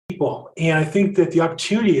people. And I think that the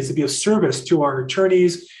opportunity is to be of service to our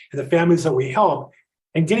attorneys and the families that we help.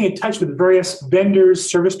 And getting in touch with various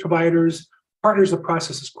vendors, service providers, partners of the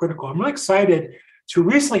process is critical. I'm really excited to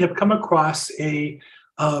recently have come across a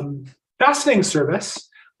fascinating service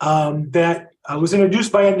that was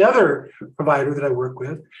introduced by another provider that I work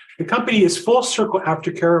with. The company is Full Circle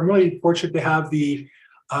Aftercare. I'm really fortunate to have the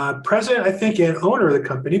president, I think, and owner of the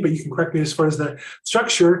company, but you can correct me as far as the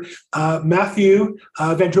structure, Matthew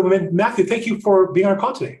Van Drummond. Matthew, thank you for being on our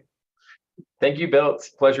call today. Thank you, Bill. It's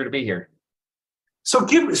a pleasure to be here. So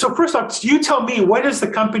first off, you tell me, what is the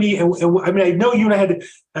company? And I mean, I know you and I had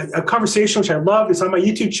a conversation, which I love. It's on my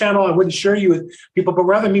YouTube channel. I wouldn't share you with people, but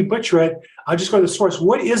rather than me butcher it, I'll just go to the source.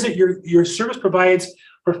 What is it your service provides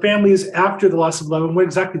for families after the loss of loved one?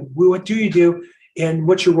 What do you do, and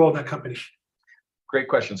what's your role in that company? Great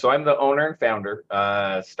question. So I'm the owner and founder.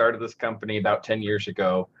 Started this company about 10 years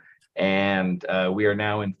ago, and we are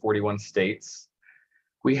now in 41 states.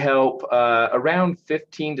 We help around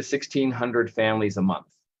 1,500 to 1,600 families a month.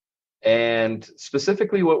 And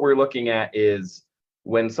specifically what we're looking at is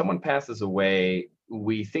when someone passes away,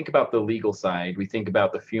 we think about the legal side, we think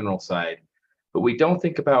about the funeral side, but we don't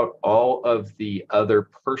think about all of the other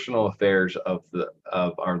personal affairs of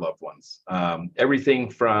our loved ones. Everything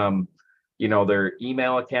from their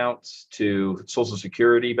email accounts to Social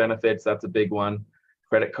Security benefits, that's a big one,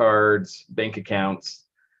 credit cards, bank accounts.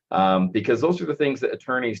 Because those are the things that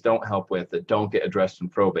attorneys don't help with, that don't get addressed in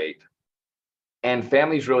probate. And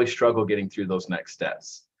families really struggle getting through those next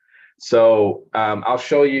steps. So I'll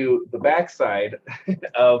show you the backside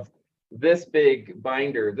of this big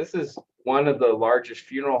binder. This is one of the largest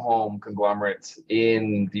funeral home conglomerates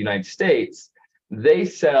in the United States. They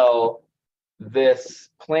sell this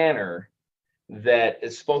planner that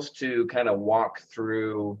is supposed to kind of walk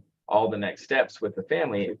through all the next steps with the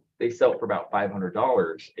family. They sell it for about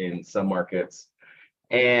 $500 in some markets.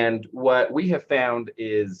 And what we have found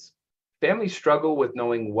is families struggle with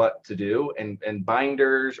knowing what to do, and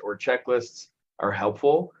binders or checklists are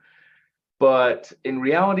helpful. But in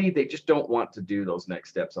reality, they just don't want to do those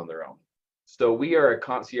next steps on their own. So we are a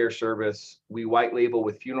concierge service. We white label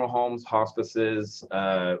with funeral homes, hospices,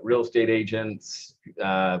 real estate agents,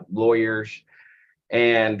 lawyers,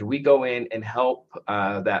 and we go in and help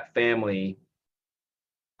that family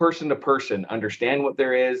person to person understand what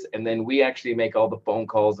there is, and then we actually make all the phone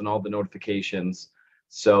calls and all the notifications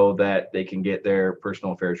so that they can get their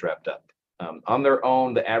personal affairs wrapped up. On their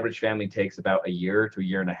own, the average family takes about a year to a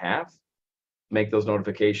year and a half to make those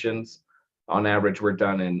notifications. On average, we're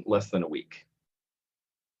done in less than a week.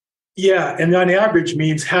 Yeah, and on average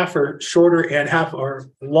means half are shorter and half are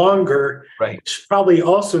longer, right? Which probably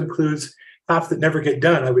also includes half that never get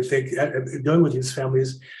done, I would think, dealing with these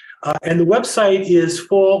families. And the website is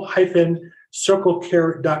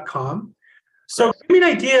full-circlecare.com. So give me an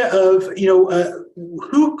idea of,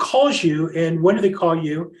 who calls you and when do they call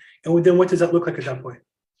you? And then what does that look like at that point?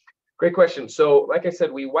 Great question. So like I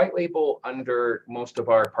said, we white label under most of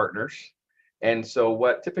our partners. And so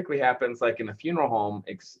what typically happens, like in a funeral home,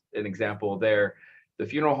 an example there, the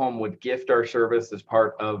funeral home would gift our service as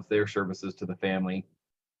part of their services to the family.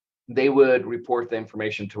 They would report the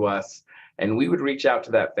information to us, and we would reach out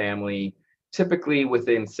to that family typically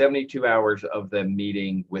within 72 hours of them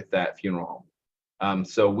meeting with that funeral home.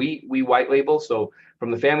 So we white label. So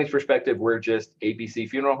from the family's perspective, we're just ABC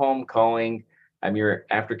Funeral Home calling. I'm your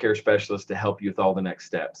aftercare specialist to help you with all the next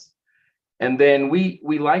steps. And then we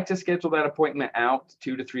like to schedule that appointment out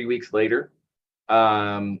 2 to 3 weeks later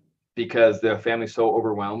because the family's so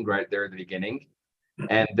overwhelmed right there at the beginning.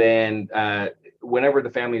 And then whenever the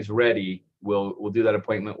family is ready, we'll do that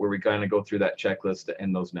appointment where we kind of go through that checklist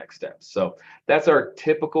and those next steps. So that's our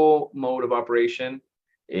typical mode of operation,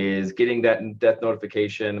 is getting that death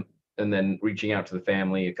notification and then reaching out to the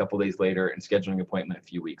family a couple of days later and scheduling an appointment a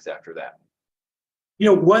few weeks after that.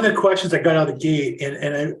 One of the questions I got out of the gate,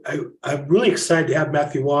 and I'm really excited to have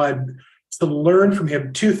Matthew on to learn from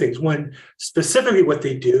him two things. One, specifically what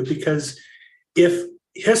they do, because if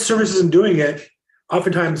his service isn't doing it,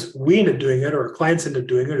 oftentimes we end up doing it, or our clients end up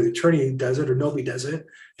doing it, or the attorney does it, or nobody does it,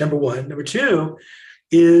 number one. Number two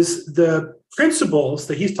is the principles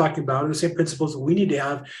that he's talking about are the same principles that we need to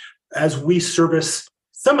have as we service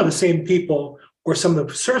some of the same people or some of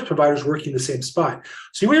the service providers working in the same spot.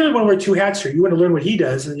 So you really want to wear two hats here. You want to learn what he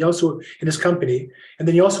does, and you also in his company, and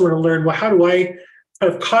then you also want to learn, well, how do I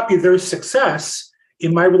kind of copy their success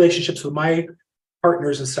in my relationships with my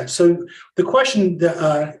partners and such. So the question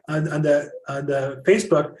on the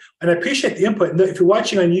Facebook, and I appreciate the input. If you're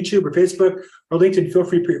watching on YouTube or Facebook or LinkedIn, feel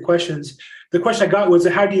free to put your questions. The question I got was,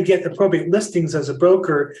 how do you get the probate listings as a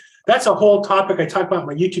broker? That's a whole topic I talk about on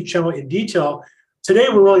my YouTube channel in detail. Today,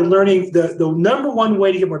 we're really learning the number one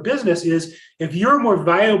way to get more business is if you're more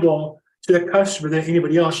valuable to the customer than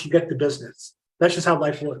anybody else, you get the business. That's just how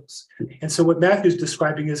life works. And so what Matthew's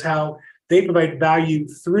describing is how they provide value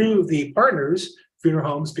through the partners, funeral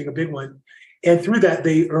homes being a big one. And through that,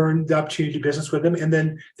 they earn the opportunity to do business with them. And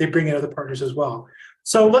then they bring in other partners as well.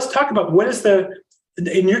 So let's talk about what is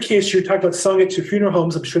in your case, you're talking about selling it to funeral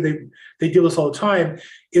homes. I'm sure they deal with this all the time.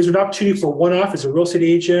 Is there an opportunity for one-off as a real estate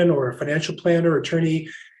agent or a financial planner or attorney?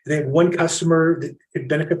 They have one customer that could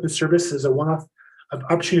benefit from the service as a one-off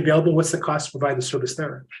opportunity available. What's the cost to provide the service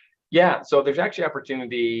there? Yeah, so there's actually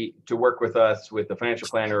opportunity to work with us with a financial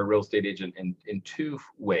planner or real estate agent in two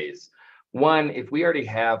ways. One, if we already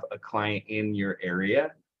have a client in your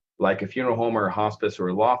area, like a funeral home or a hospice or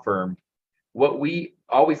a law firm, what we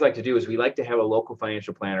always like to do is we like to have a local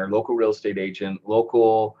financial planner, local real estate agent,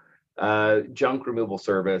 local junk removal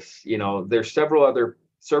service. There's several other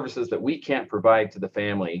services that we can't provide to the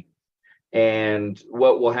family. And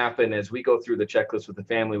what will happen is we go through the checklist with the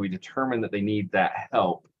family, we determine that they need that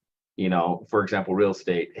help. For example, real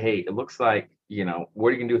estate. Hey, it looks like, what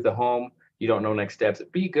are you gonna do with the home? You don't know next steps.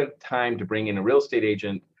 It'd be a good time to bring in a real estate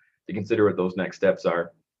agent to consider what those next steps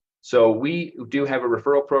are. So we do have a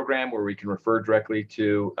referral program where we can refer directly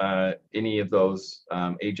to any of those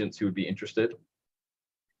agents who would be interested.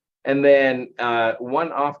 And then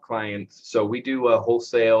one-off clients. So we do a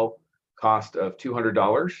wholesale cost of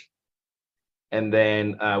 $200. And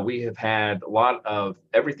then we have had a lot of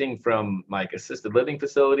everything from like assisted living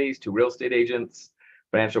facilities to real estate agents,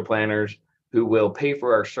 financial planners who will pay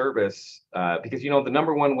for our service because, the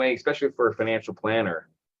number one way, especially for a financial planner,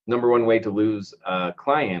 number one way to lose a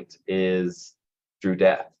client is through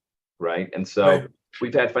death, right? And so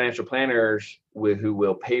we've had financial planners who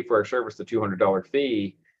will pay for our service, the $200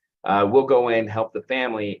 fee. We'll go in, help the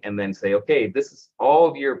family, and then say, okay, this is all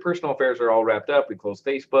of your personal affairs are all wrapped up. We closed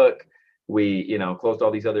Facebook. We, closed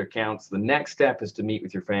all these other accounts. The next step is to meet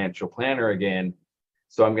with your financial planner again.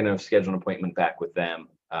 So I'm going to schedule an appointment back with them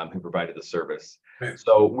who provided the service. Right.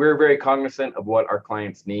 So we're very cognizant of what our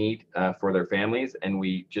clients need for their families, and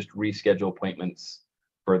we just reschedule appointments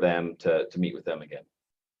for them to meet with them again.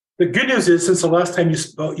 The good news is, since the last time you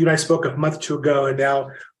and I spoke a month or two ago, and now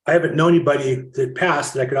I haven't known anybody that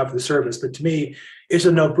passed that I could offer the service, but to me, it's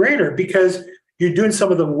a no-brainer because you're doing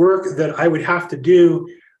some of the work that I would have to do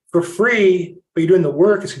for free, but you're doing the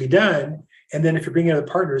work, it's gonna be done. And then if you're bringing other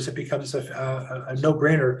partners, it becomes a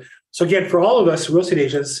no-brainer. So again, for all of us real estate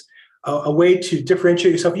agents, a way to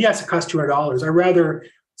differentiate yourself, yes, it costs $200. I'd rather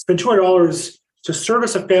spend $200 to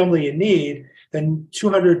service a family in need than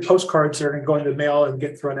 200 postcards that are gonna go in the mail and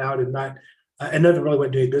get thrown out and not, and never really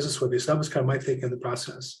want to do any business with me. So that was kind of my thinking of the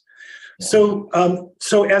process. Yeah.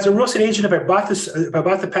 So as a real estate agent, if I bought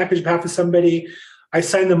the package on behalf of somebody, I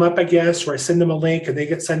sign them up, I guess, or I send them a link and they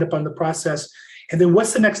get signed up on the process. And then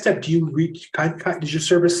what's the next step? Do you does your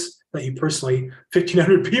service, not you personally,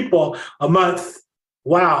 1,500 people a month?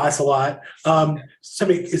 Wow, that's a lot.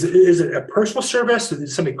 Is it a personal service?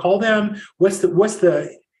 Does somebody call them? What's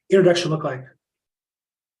the introduction look like?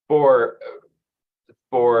 For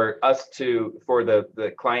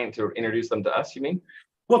the client to introduce them to us, you mean?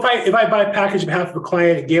 Well, if I buy a package on behalf of a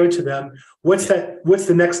client and gave it to them, what's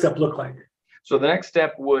the next step look like? So the next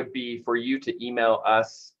step would be for you to email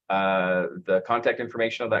us the contact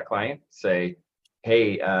information of that client. Say,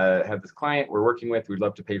 hey, have this client we're working with. We'd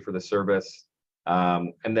love to pay for the service.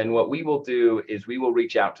 And then what we will do is we will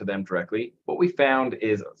reach out to them directly. What we found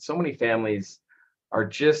is so many families are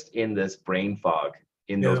just in this brain fog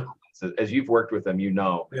in those moments. As you've worked with them,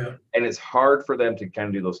 and it's hard for them to kind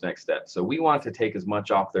of do those next steps. So we want to take as much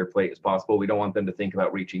off their plate as possible. We don't want them to think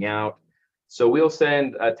about reaching out. So we'll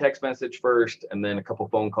send a text message first and then a couple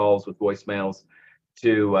phone calls with voicemails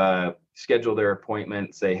to schedule their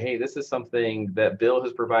appointment. Say, hey, this is something that Bill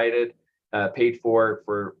has provided, paid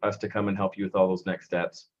for us to come and help you with all those next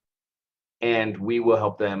steps. And we will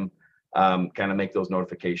help them kind of make those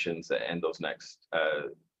notifications and those next,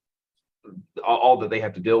 all that they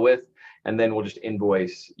have to deal with. And then we'll just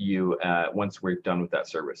invoice you once we're done with that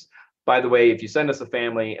service. By the way, if you send us a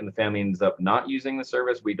family and the family ends up not using the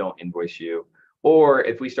service, we don't invoice you. Or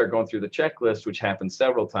if we start going through the checklist, which happens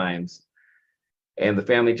several times, and the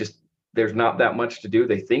family there's not that much to do.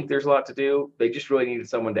 They think there's a lot to do. They just really needed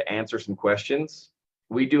someone to answer some questions.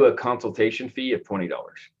 We do a consultation fee of $20.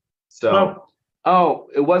 So,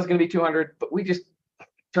 it was going to be $200, but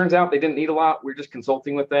turns out they didn't need a lot. We're just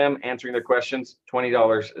consulting with them, answering their questions.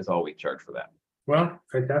 $20 is all we charge for that. Well,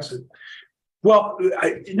 fantastic. Well,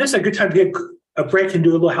 this is a good time to get a break and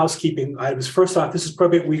do a little housekeeping items. First off, this is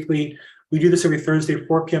Probate Weekly. We do this every Thursday,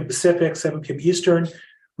 4 p.m. Pacific, 7 p.m. Eastern.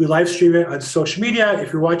 We live stream it on social media.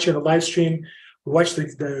 If you're watching the live stream, we watch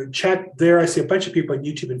the chat there. I see a bunch of people on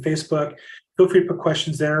YouTube and Facebook. Feel free to put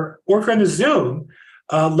questions there. Or if you're on the Zoom,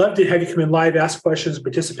 love to have you come in live, ask questions,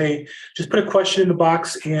 participate. Just put a question in the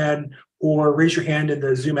box or raise your hand in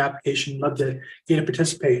the Zoom application. Love to get to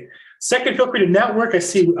participate. Second, feel free to network. I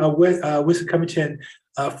see Wisconsin Covington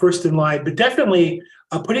first in line, but definitely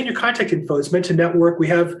put in your contact info. It's meant to network. We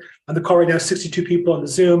have on the call right now 62 people on the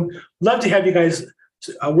Zoom. Love to have you guys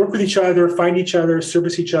work with each other, find each other,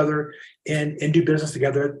 service each other, and do business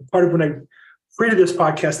together. Part of when I created this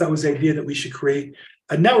podcast, that was the idea that we should create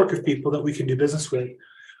a network of people that we can do business with.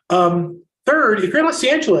 Third, if you're in Los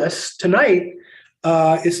Angeles tonight,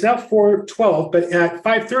 it's now 4:12, but at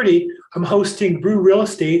 5:30, I'm hosting Brew Real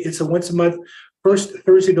Estate. It's a once a month, first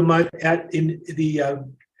Thursday of the month in the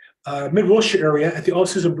Mid-Wilshire area at the All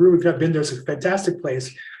Season Brew. We've not been there. It's a fantastic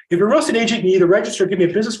place. If you're a real estate agent and you either register or give me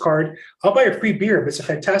a business card, I'll buy a free beer. It's a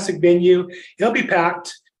fantastic venue. It'll be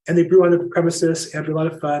packed, and they brew on the premises. It'll be a lot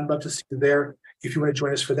of fun. Love to see you there if you want to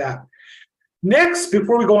join us for that. Next,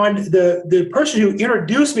 before we go on, the person who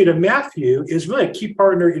introduced me to Matthew is really a key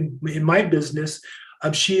partner in my business.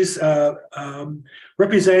 She's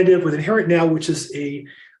representative with Inherit Now, which is a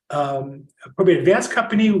probate advance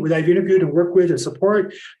company that I've interviewed and worked with and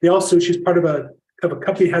support. She's part of a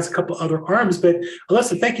company that has a couple other arms. But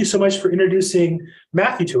Alyssa, thank you so much for introducing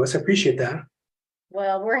Matthew to us. I appreciate that.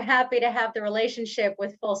 Well, we're happy to have the relationship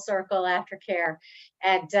with Full Circle Aftercare.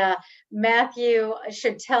 And Matthew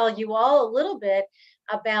should tell you all a little bit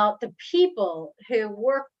about the people who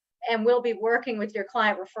work and will be working with your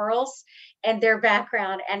client referrals and their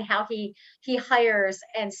background and how he hires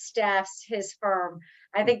and staffs his firm.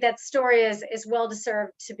 I think that story is well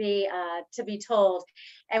deserved to be told.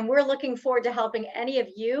 And we're looking forward to helping any of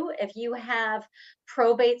you if you have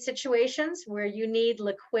probate situations where you need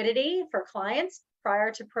liquidity for clients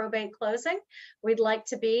prior to probate closing. We'd like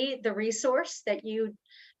to be the resource that you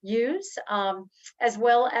use, as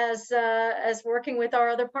well as working with our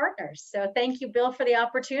other partners. So thank you, Bill, for the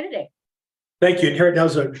opportunity. Thank you. Inherit Now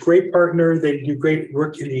is a great partner. They do great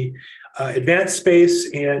work in the advanced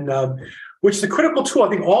space, and which is a critical tool. I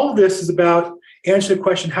think all of this is about answering the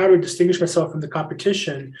question, how to distinguish myself from the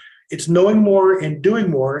competition. It's knowing more and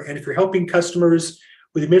doing more. And if you're helping customers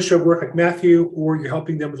with administrative work like Matthew, or you're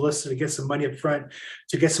helping them with Alyssa to get some money up front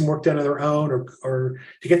to get some work done on their own, or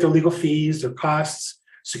to get their legal fees, their costs,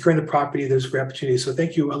 securing the property, there's great opportunities. So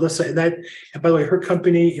thank you, Alyssa. And by the way, her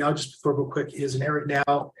company, I'll just throw real quick, is Inherit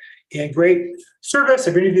Now, and great service.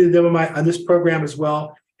 I've interviewed them on this program as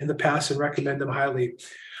well in the past and recommend them highly.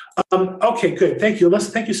 Okay, good. Thank you,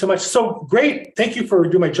 Alyssa. Thank you so much. So great. Thank you for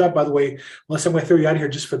doing my job, by the way. Alyssa, I'm going to throw you out of here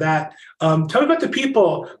just for that. Tell me about the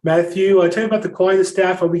people, Matthew. Tell me about the quality of the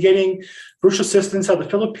staff. Are we getting virtual assistants out of the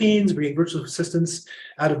Philippines? Are we getting virtual assistants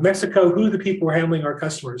out of Mexico? Who are the people who are handling our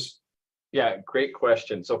customers? Yeah, great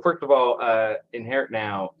question. So first of all, Inherit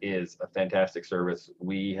Now is a fantastic service.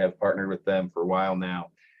 We have partnered with them for a while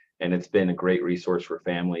now, and it's been a great resource for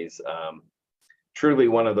families. Truly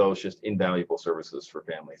one of those just invaluable services for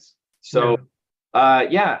families. So a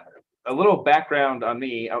little background on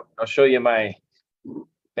me. I'll show you my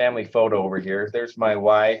family photo over here. There's my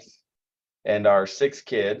wife and our 6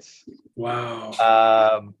 kids.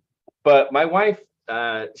 Wow. But my wife,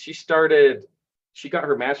 she got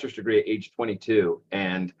her master's degree at age 22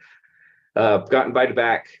 and got invited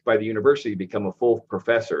back by the university to become a full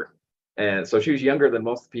professor. And so she was younger than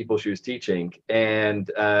most people she was teaching.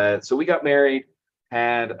 And so we got married,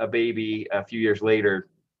 had a baby a few years later.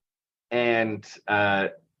 And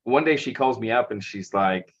one day she calls me up and she's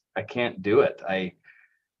like, I can't do it.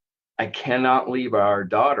 I cannot leave our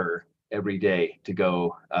daughter every day to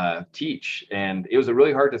go teach. And it was a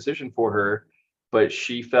really hard decision for her, but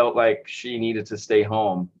she felt like she needed to stay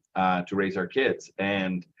home to raise our kids.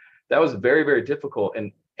 And that was very, very difficult.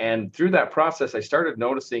 And through that process, I started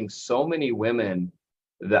noticing so many women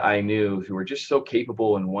that I knew who were just so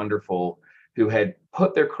capable and wonderful, who had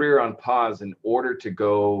put their career on pause in order to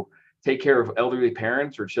go take care of elderly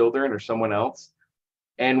parents or children or someone else.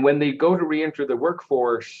 And when they go to re-enter the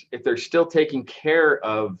workforce, if they're still taking care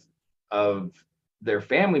of their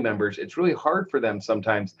family members, it's really hard for them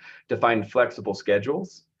sometimes to find flexible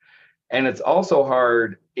schedules. And it's also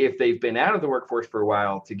hard if they've been out of the workforce for a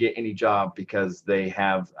while to get any job because they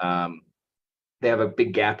have a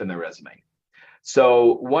big gap in their resume.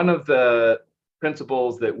 So one of the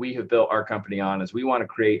principles that we have built our company on is we want to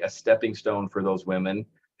create a stepping stone for those women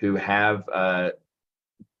who have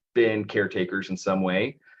been caretakers in some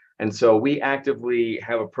way. And so we actively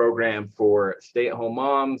have a program for stay-at-home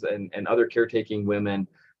moms and other caretaking women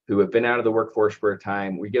who have been out of the workforce for a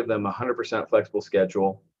time. We give them 100% flexible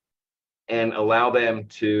schedule and allow them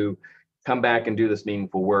to come back and do this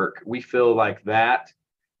meaningful work. We feel like that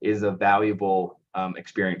is a valuable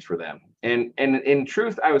experience for them. And in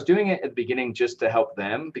truth, I was doing it at the beginning just to help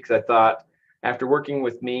them, because I thought after working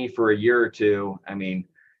with me for a year or two, I mean,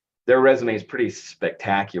 their resume is pretty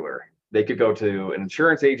spectacular. They could go to an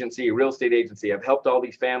insurance agency, a real estate agency. I've helped all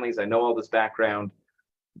these families. I know all this background.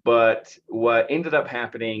 But what ended up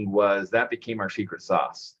happening was that became our secret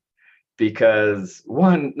sauce, because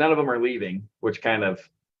one, none of them are leaving, which kind of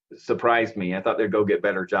surprised me. I thought they'd go get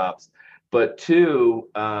better jobs. But two,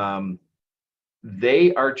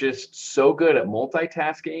 they are just so good at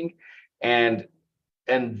multitasking, and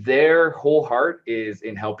their whole heart is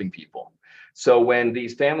in helping people. So when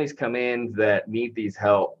these families come in that need this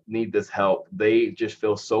help, they just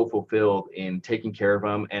feel so fulfilled in taking care of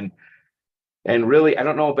them. And really, I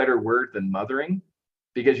don't know a better word than mothering,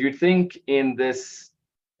 because you'd think in this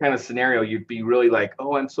kind of scenario, you'd be really like,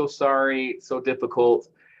 oh, I'm so sorry, it's so difficult.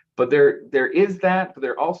 But there is that, but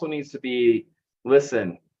there also needs to be,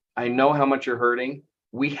 listen, I know how much you're hurting.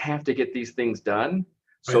 We have to get these things done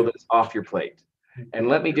so that it's off your plate. And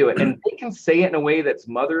let me do it. And they can say it in a way that's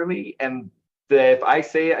motherly. And if I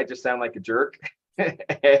say it, I just sound like a jerk.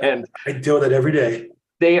 And I deal with it every day.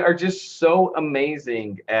 They are just so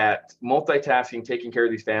amazing at multitasking, taking care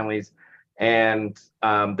of these families. And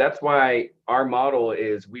that's why our model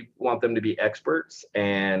is we want them to be experts,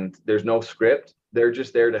 and there's no script. They're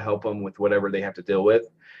just there to help them with whatever they have to deal with.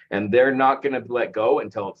 And they're not going to let go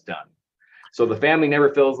until it's done. So the family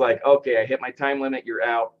never feels like, okay, I hit my time limit, you're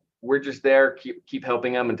out. We're just there, keep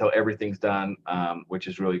helping them until everything's done, which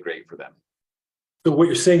is really great for them. So what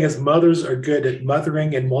you're saying is mothers are good at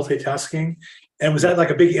mothering and multitasking. And was that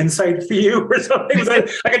like a big insight for you or something? Was that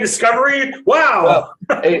like a discovery? Wow.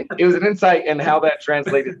 Well, it was an insight in how that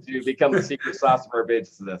translated to become the secret sauce of our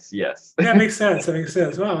business. Yes. That makes sense. That makes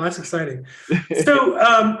sense. Wow, that's exciting. So,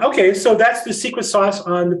 okay, so that's the secret sauce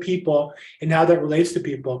on the people and how that relates to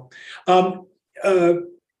people. So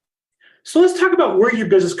let's talk about where your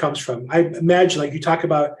business comes from. I imagine, like you talk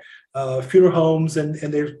about funeral homes, and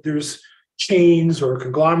there's chains or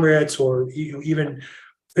conglomerates, or even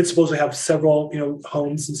principals that have several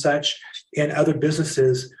homes and such, and other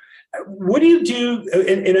businesses. What do you do?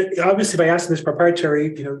 And obviously, by asking this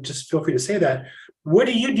proprietary, just feel free to say that. What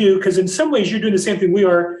do you do? Because in some ways, you're doing the same thing we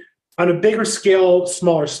are on a bigger scale,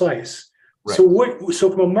 smaller slice. Right. So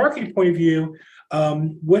from a marketing point of view,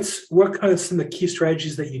 what kind of some of the key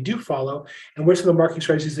strategies that you do follow, and what's some of the marketing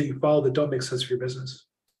strategies that you follow that don't make sense for your business?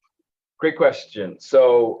 Great question.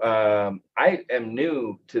 So I am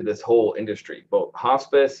new to this whole industry, both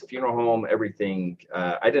hospice, funeral home, everything.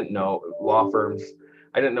 I didn't know, law firms.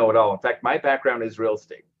 I didn't know it all. In fact, my background is real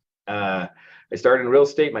estate. I started in real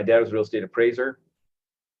estate. My dad was a real estate appraiser.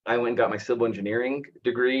 I went and got my civil engineering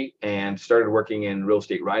degree and started working in real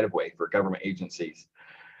estate right-of-way for government agencies.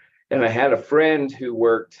 And I had a friend who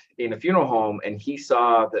worked in a funeral home, and he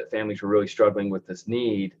saw that families were really struggling with this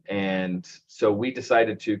need. And so we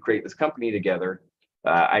decided to create this company together.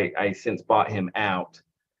 I since bought him out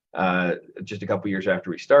just a couple years after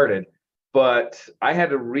we started, but I had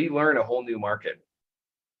to relearn a whole new market,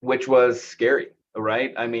 which was scary,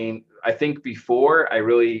 right? I mean, I think before I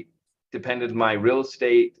really depended, my real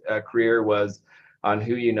estate career was on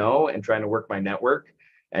who you know and trying to work my network.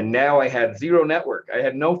 And now I had zero network. I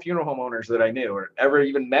had no funeral home owners that I knew or ever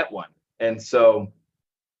even met one. And so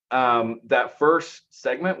that first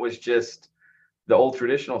segment was just the old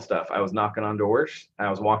traditional stuff. I was knocking on doors. I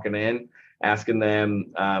was walking in, asking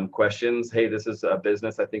them questions. Hey, this is a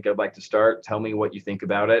business I think I'd like to start. Tell me what you think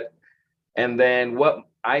about it. And then what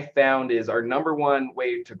I found is our number one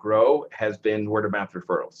way to grow has been word of mouth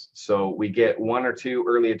referrals. So we get one or two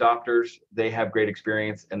early adopters. They have great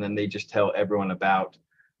experience, and then they just tell everyone about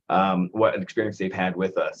what an experience they've had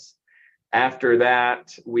with us. After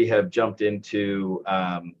that, we have jumped into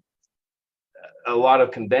a lot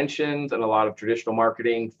of conventions and a lot of traditional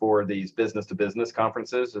marketing for these business-to-business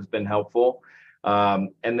conferences has been helpful.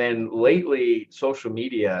 And then lately, social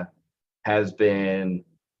media has been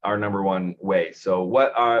our number one way. So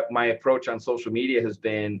what my approach on social media has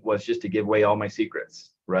been was just to give away all my secrets,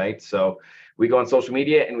 right? So we go on social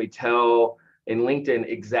media and we tell in LinkedIn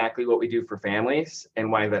exactly what we do for families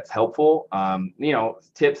and why that's helpful.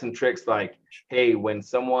 Tips and tricks like, hey, when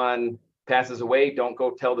someone passes away, don't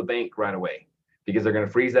go tell the bank right away because they're going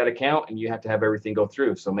to freeze that account and you have to have everything go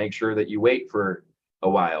through. So make sure that you wait for a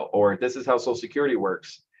while, or this is how Social Security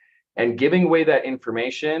works. And giving away that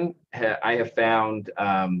information, I have found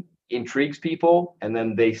intrigues people, and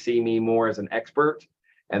then they see me more as an expert,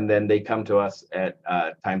 and then they come to us at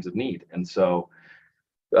times of need. And so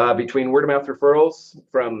between word of mouth referrals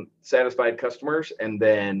from satisfied customers, and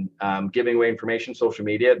then giving away information, social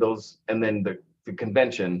media, those, and then the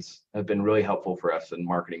conventions have been really helpful for us in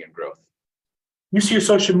marketing and growth. You see your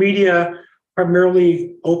social media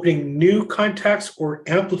primarily opening new contacts or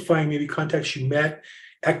amplifying maybe contacts you met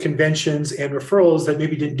at conventions and referrals that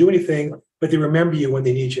maybe didn't do anything, but they remember you when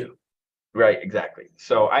they need you. Right, exactly.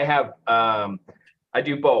 So I have, I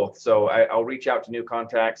do both. So I'll reach out to new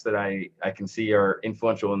contacts that I can see are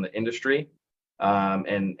influential in the industry,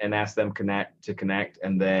 and ask them to connect.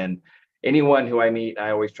 And then anyone who I meet,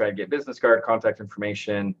 I always try to get business card, contact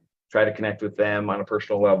information, try to connect with them on a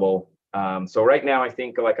personal level. So right now, I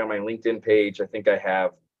think like on my LinkedIn page, I think I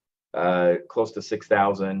have close to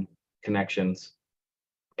 6,000 connections,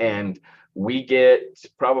 and we get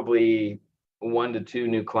probably 1 to 2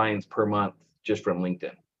 new clients per month just from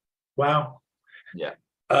LinkedIn. Wow. Yeah.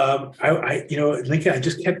 LinkedIn, I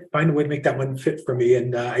just can't find a way to make that one fit for me.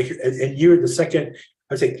 And you're the second,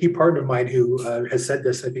 I would say, key partner of mine who has said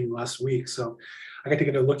this, I think, last week. So I got to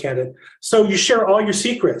get a look at it. So you share all your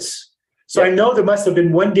secrets. So I know there must have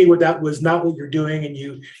been one day where that was not what you're doing and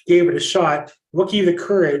you gave it a shot. What gave you the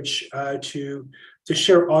courage to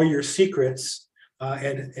share all your secrets,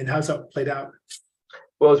 and how's that played out?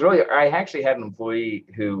 Well, it was really, I actually had an employee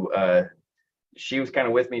who, she was kind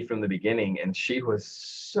of with me from the beginning, and she was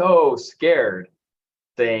so scared,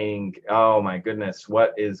 saying, oh my goodness,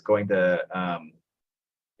 what is going to,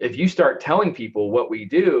 if you start telling people what we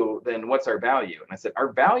do, then what's our value? And I said,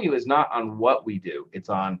 our value is not on what we do. It's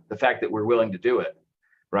on the fact that we're willing to do it,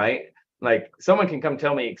 right? Like someone can come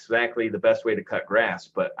tell me exactly the best way to cut grass,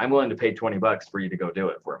 but I'm willing to pay $20 for you to go do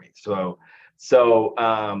it for me. So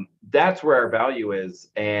that's where our value is.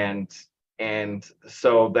 And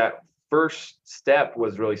so that first step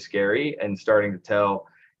was really scary, and starting to tell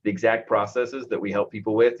the exact processes that we help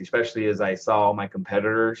people with, especially as I saw my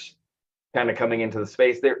competitors kind of coming into the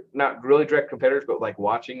space. They're not really direct competitors, but like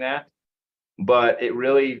watching that. But it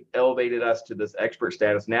really elevated us to this expert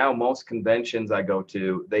status. Now, most conventions I go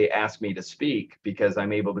to, they ask me to speak because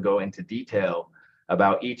I'm able to go into detail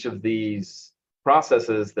about each of these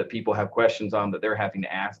processes that people have questions on, that they're having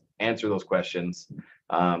to answer those questions.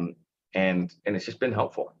 And it's just been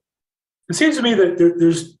helpful. It seems to me that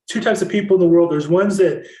there's 2 types of people in the world. There's ones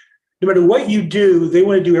that no matter what you do, they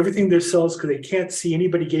want to do everything themselves because they can't see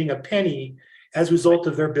anybody getting a penny as a result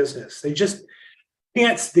of their business. They just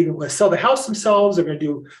can't. They want to sell the house themselves. They're going to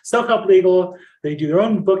do self-help legal. They do their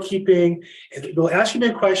own bookkeeping. And they'll ask you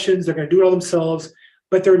many questions. They're going to do it all themselves.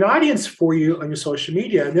 But they're an audience for you on your social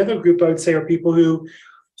media. And the other group I would say are people who,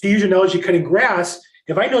 to use your analogy, cutting grass.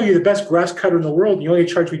 If I know you're the best grass cutter in the world and you only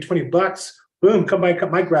charge me $20, boom, come by, cut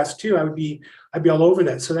my grass too. I'd be all over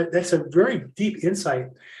that. So that's a very deep insight.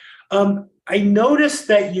 I noticed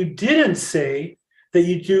that you didn't say that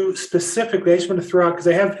you do specifically. I just want to throw out, because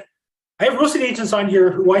I have real estate agents on here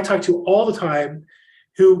who I talk to all the time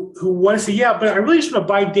who want to say, yeah, but I really just want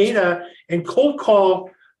to buy data and cold call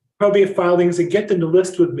probate filings and get them to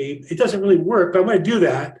list with me. It doesn't really work, but I'm going to do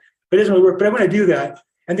that. But it doesn't really work, but I'm going to do that.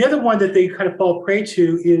 And the other one that they kind of fall prey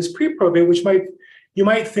to is pre-probate, which you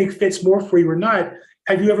might think fits more for you or not.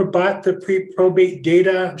 Have you ever bought the pre-probate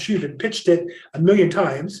data? I'm sure you've been pitched it a million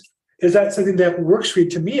times. Is that something that works for you?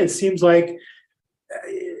 To me, it seems like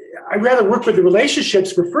I'd rather work with the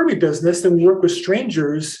relationships, refer me business, than work with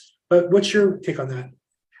strangers. But what's your take on that?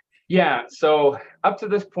 Yeah, so up to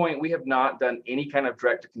this point, we have not done any kind of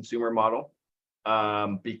direct-to-consumer model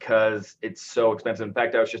because it's so expensive. In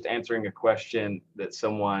fact, I was just answering a question that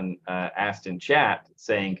someone asked in chat,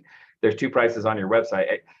 saying, there's 2 prices on your website.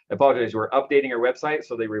 I apologize, we're updating our website,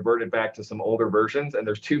 so they reverted back to some older versions, and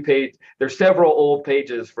there's several old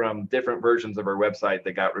pages from different versions of our website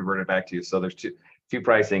that got reverted back to you. So there's two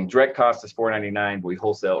pricing. Direct cost is $499, but we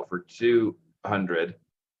wholesale it for $200.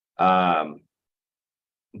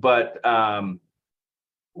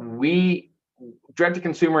 Direct to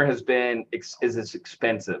consumer is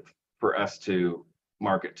expensive for us to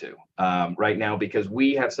market to right now, because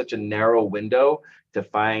we have such a narrow window to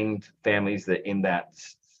find families that in that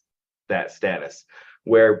status,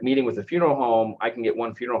 where meeting with a funeral home, I can get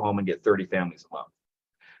one funeral home and get 30 families a month,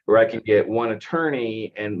 where I can get one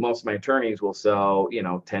attorney, and most of my attorneys will sell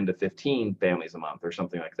 10 to 15 families a month or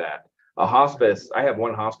something like that. A hospice, I have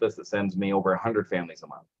one hospice that sends me over 100 families a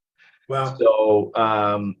month. Wow.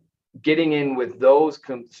 So getting in with those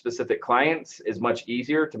specific clients is much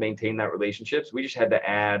easier to maintain that relationships. We just had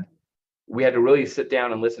to really sit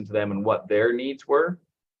down and listen to them and what their needs were.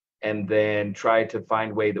 and then try to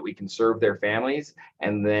find a way that we can serve their families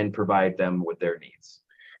and then provide them with their needs.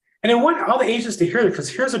 And I want all the agents to hear that, because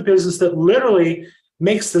here's a business that literally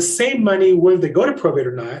makes the same money whether they go to probate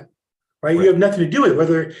or not, right? You have nothing to do with it,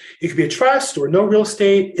 whether it could be a trust or no real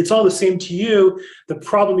estate. It's all the same to you, the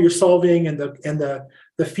problem you're solving and the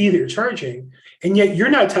fee that you're charging. And yet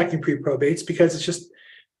you're not attacking pre-probates because it's just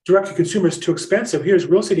direct to consumer is too expensive. Here's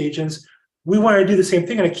real estate agents. We want to do the same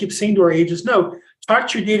thing. And I keep saying to our agents, no, talk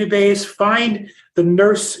to your database, find the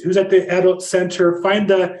nurse who's at the adult center, find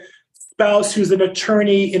the spouse who's an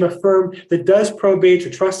attorney in a firm that does probate or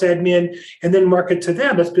trust admin, and then market to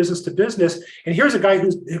them. That's business to business. And here's a guy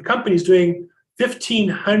whose company's doing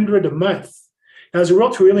 $1,500 a month. Now, as a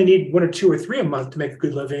realtor, we only need 1 or 2 or 3 a month to make a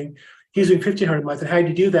good living. He's doing $1,500 a month. And how do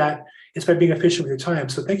you do that? It's by being efficient with your time.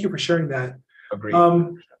 So thank you for sharing that. Agreed.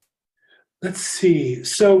 Let's see.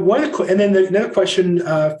 So and then another question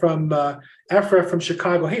from Afra from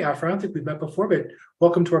Chicago. Hey, Afra, I don't think we've met before, but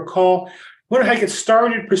welcome to our call. Wonder how to get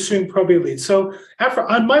started pursuing probate leads. So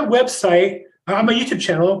Afra, on my website, on my YouTube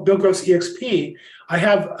channel, Bill Gross EXP, I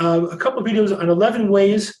have a couple of videos on 11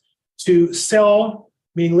 ways to sell,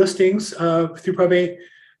 meaning listings through probate,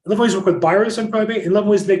 11 ways to work with buyers on probate, and 11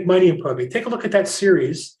 ways to make money in probate. Take a look at that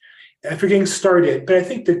series if you're getting started. But I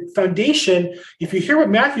think the foundation, if you hear what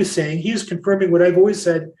Matthew's saying, he's confirming what I've always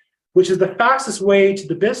said, which is the fastest way to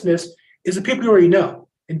the business is the people you already know,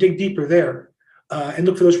 and dig deeper there and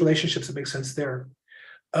look for those relationships that make sense there.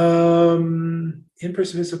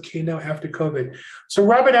 In-person is okay now after COVID. So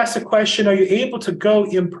Robert asked a question, are you able to go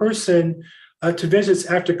in person to visits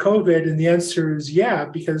after COVID? And the answer is yeah,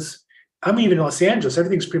 because I'm even in Los Angeles.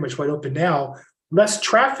 Everything's pretty much wide open now. Less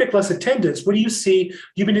traffic, less attendance. What do you see?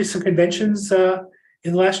 You've been to some conventions in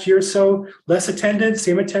the last year or so. Less attendance,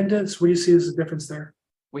 same attendance. What do you see as the difference there?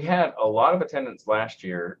 We had a lot of attendance last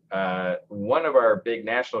year. One of our big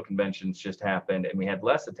national conventions just happened and we had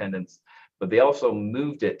less attendance, but they also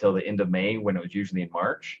moved it till the end of May when it was usually in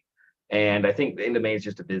March. And I think the end of May is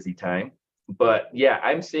just a busy time. But yeah,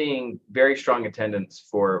 I'm seeing very strong attendance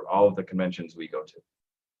for all of the conventions we go to.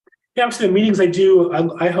 Yeah, obviously the meetings I do,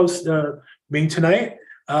 I host a meeting tonight,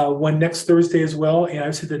 one next Thursday as well. And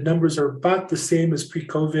obviously the numbers are about the same as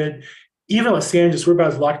pre-COVID. Even Los Angeles, we're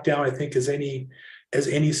about as locked down, I think, as any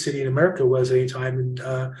city in America was at any time. And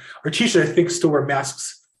our teachers, I think, still wear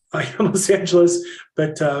masks in Los Angeles,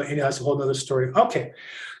 but that's a whole nother story. Okay.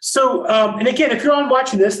 So, and again, if you're on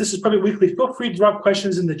watching this is probably weekly, feel free to drop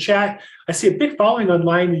questions in the chat. I see a big following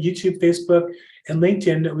online on YouTube, Facebook, and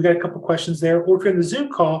LinkedIn. We got a couple questions there. Or if you're in the Zoom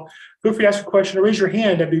call, feel free to ask a question or raise your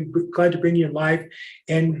hand. I'd be glad to bring you in live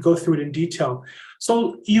and go through it in detail.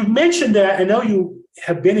 So you mentioned that, I know you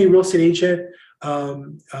have been a real estate agent,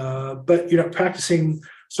 but you're not practicing,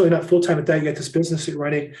 certainly not full-time at that. You got this business that you're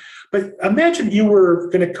running. But imagine you were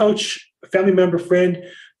going to coach a family member, friend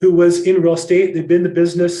who was in real estate. They've been in the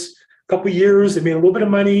business a couple of years. They made a little bit of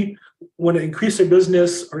money, want to increase their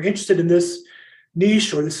business, or interested in this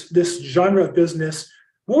niche or this genre of business.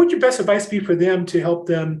 What would your best advice be for them to help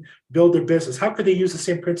them build their business? How could they use the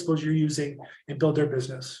same principles you're using and build their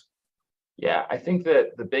business? Yeah, I think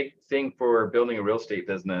that the big thing for building a real estate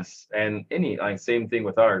business, and same thing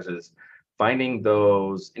with ours, is finding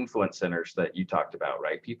those influence centers that you talked about,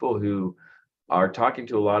 right? People who are talking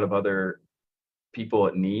to a lot of other people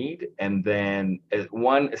at need, and then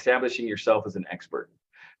establishing yourself as an expert.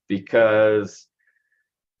 Because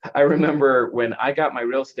I remember when I got my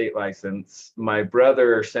real estate license, my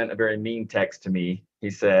brother sent a very mean text to me. He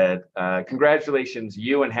said, congratulations,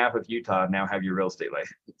 you and half of Utah now have your real estate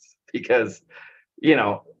license. Because,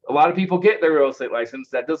 a lot of people get their real estate license.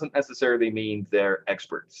 That doesn't necessarily mean they're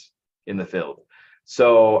experts in the field.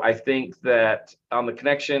 So I think that on the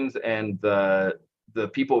connections and the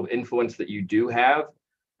people of influence that you do have,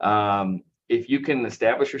 if you can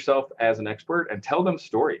establish yourself as an expert and tell them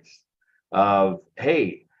stories of,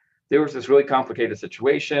 hey, there was this really complicated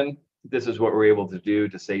situation. This is what we're able to do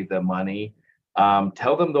to save them money.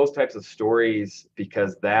 Tell them those types of stories,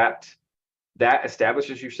 because that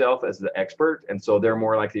establishes yourself as the expert. And so they're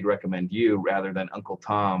more likely to recommend you rather than Uncle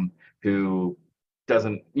Tom, who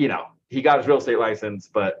doesn't, he got his real estate license,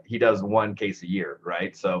 but he does one case a year,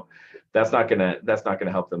 right? So that's not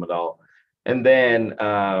gonna help them at all. And then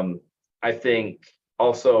I think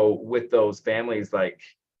also with those families, like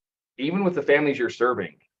even with the families you're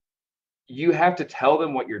serving, you have to tell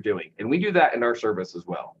them what you're doing. And we do that in our service as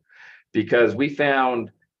well, because we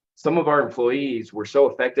found some of our employees were so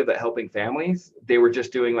effective at helping families. They were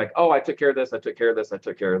just doing like, oh, I took care of this, I took care of this, I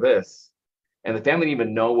took care of this. And the family didn't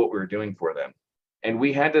even know what we were doing for them. And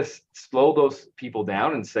we had to slow those people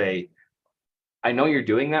down and say, I know you're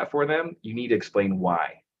doing that for them. You need to explain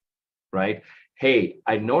why. right? Hey,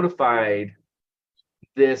 I notified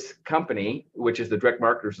this company, which is the Direct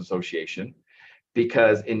Marketers Association,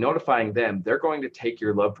 because in notifying them, they're going to take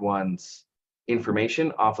your loved one's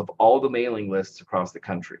information off of all the mailing lists across the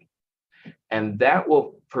country. And that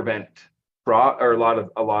will prevent fraud, or a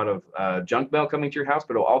lot of junk mail coming to your house,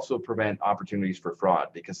 but it'll also prevent opportunities for fraud,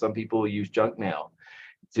 because some people use junk mail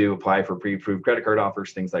to apply for pre-approved credit card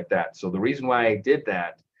offers, things like that. So the reason why I did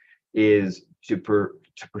that is to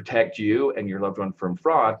protect you and your loved one from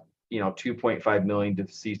fraud. 2.5 million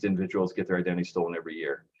deceased individuals get their identity stolen every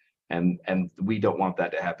year. And we don't want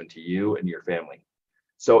that to happen to you and your family.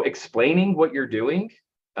 So explaining what you're doing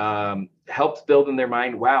helps build in their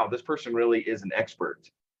mind, wow, this person really is an expert.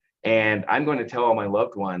 And I'm going to tell all my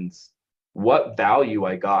loved ones what value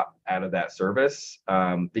I got out of that service.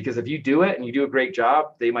 Because if you do it and you do a great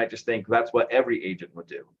job, they might just think that's what every agent would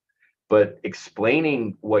do. But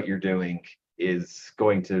explaining what you're doing is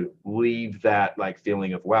going to leave that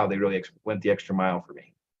feeling of, wow, they really went the extra mile for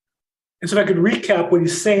me. And so if I could recap, what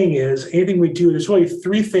he's saying is anything we do, there's really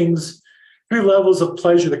three levels of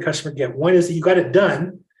pleasure the customer get. One is that you got it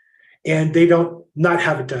done and they don't not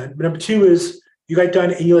have it done. But number two is you got it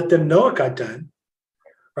done and you let them know it got done,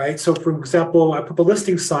 right? So for example, I put a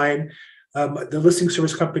listing sign, the listing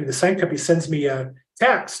service company, the sign company sends me a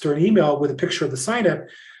text or an email with a picture of the sign up.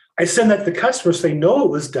 I send that to the customer so they know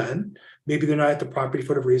it was done. Maybe they're not at the property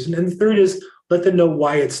for whatever reason. And the third is let them know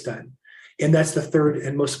why it's done. And that's the third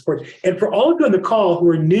and most important. And for all of you on the call who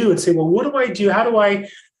are new and say, well, what do I do? How do I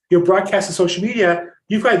broadcast on social media?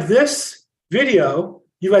 You've got this video,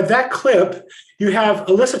 you've got that clip, you have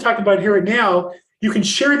Alyssa talking about it here and now. You can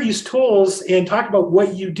share these tools and talk about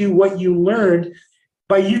what you do, what you learned.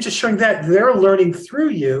 By you just showing that, they're learning through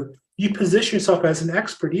you. You position yourself as an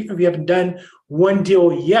expert, even if you haven't done one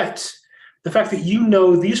deal yet. The fact that you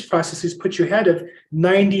know these processes puts you ahead of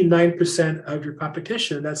 99% of your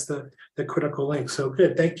competition. That's the critical link. So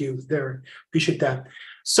good. Thank you there. Appreciate that.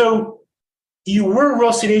 So you were a real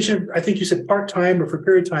estate agent, I think you said part-time or for a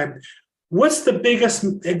period of time. What's the biggest,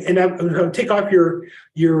 and I'm going to take off your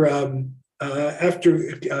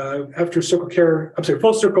after circle care, I'm sorry,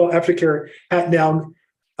 full circle aftercare hat now.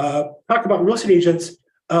 Talk about real estate agents.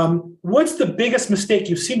 What's the biggest mistake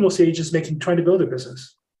you've seen real estate agents making trying to build a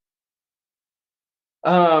business?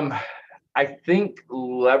 I think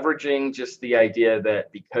leveraging just the idea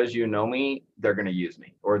that because you know me, they're going to use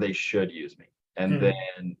me or they should use me. And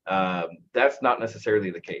then that's not necessarily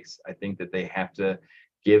the case. I think that they have to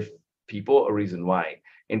give people a reason why.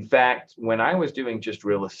 In fact, when I was doing just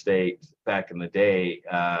real estate back in the day,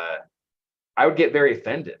 I would get very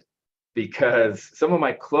offended because some of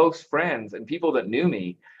my close friends and people that knew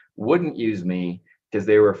me wouldn't use me because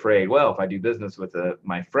they were afraid, well, if I do business with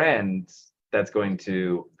my friends, that's going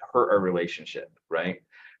to hurt our relationship, right?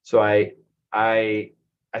 So I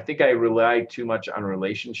think I relied too much on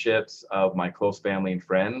relationships of my close family and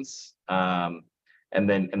friends, and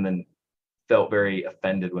then felt very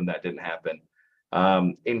offended when that didn't happen.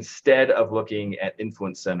 Instead of looking at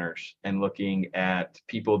influence centers and looking at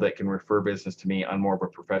people that can refer business to me on more of a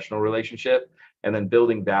professional relationship, and then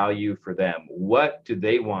building value for them. What do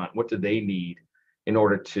they want? What do they need in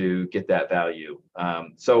order to get that value?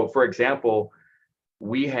 So for example,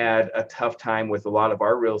 we had a tough time with a lot of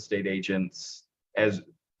our real estate agents as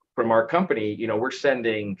from our company, we're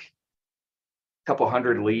sending a couple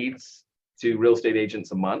hundred leads to real estate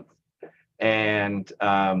agents a month. And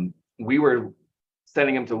we were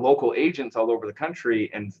sending them to local agents all over the country.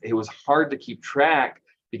 And it was hard to keep track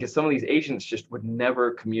because some of these agents just would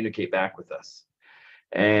never communicate back with us.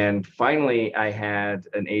 And finally, I had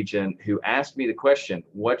an agent who asked me the question,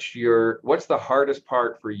 what's the hardest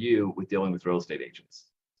part for you with dealing with real estate agents?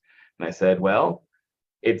 And I said, well,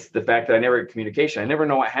 it's the fact that I never get communication. I never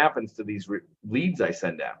know what happens to these leads I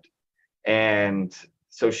send out. And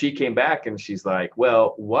so she came back and she's like,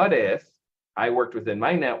 well, what if I worked within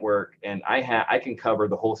my network and I can cover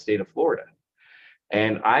the whole state of Florida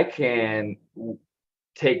and I can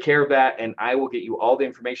take care of that, and I will get you all the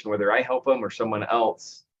information, whether I help them or someone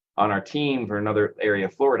else on our team for another area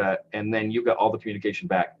of Florida, and then you got all the communication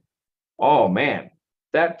back. Oh man,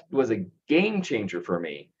 that was a game changer for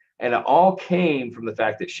me. And it all came from the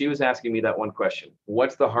fact that she was asking me that one question: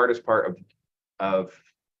 what's the hardest part of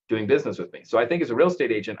doing business with me? So I think as a real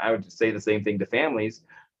estate agent, I would say the same thing to families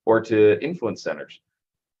or to influence centers.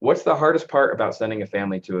 What's the hardest part about sending a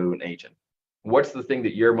family to an agent? What's the thing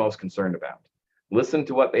that you're most concerned about? Listen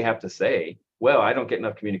to what they have to say. Well, I don't get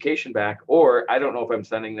enough communication back, or I don't know if I'm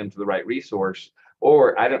sending them to the right resource,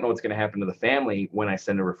 or I don't know what's going to happen to the family when I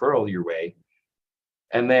send a referral your way.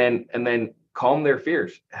 And then calm their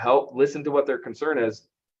fears. Help listen to what their concern is.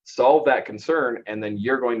 solve that concern, and then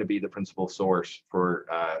you're going to be the principal source for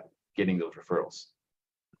getting those referrals.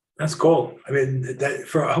 That's cool. I mean,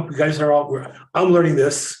 I hope you guys are I'm learning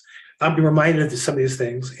this. I'm being reminded of some of these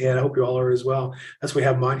things, and I hope you all are as well. That's why we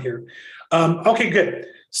have them on here. Okay, good.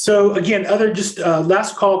 So again,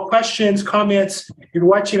 last call, questions, comments. You're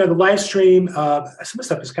watching on the live stream. Some of the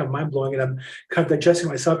stuff is kind of mind blowing, and I'm kind of digesting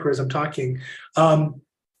myself here as I'm talking.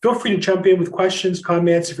 Feel free to jump in with questions,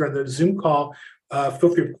 comments. If you're on the Zoom call,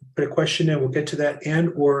 feel free to put a question in. We'll get to that.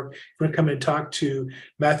 Or if you want to come in and talk to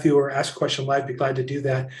Matthew or ask a question live, be glad to do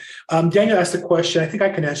that. Daniel asked a question. I think I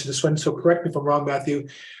can answer this one. So correct me if I'm wrong, Matthew.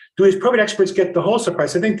 Do his probate experts get the wholesale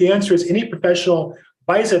price? I think the answer is any professional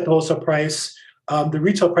buys at the wholesale price. The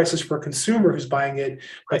retail price is for a consumer who's buying it,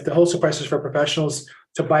 but the wholesale price is for professionals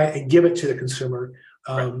to buy it and give it to the consumer.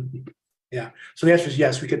 Yeah. So the answer is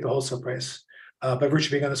yes, we get the wholesale price by virtue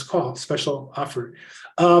of being on this call, special offer.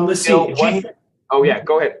 Let's see. Oh yeah,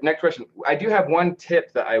 go ahead. Next question. I do have one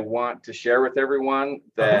tip that I want to share with everyone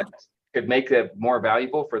that could make it more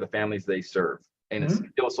valuable for the families they serve. And it's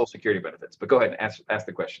still Social Security benefits. But go ahead and ask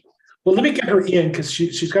the question. Well, let me get her in because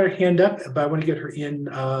she's got her hand up, but I want to get her in.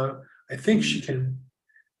 I think she can.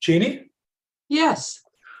 Janie? Yes.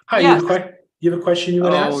 Hi, yes. You have a question you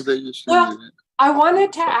want to ask? Well, I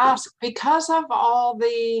wanted to ask, because of all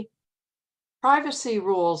the privacy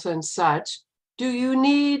rules and such, do you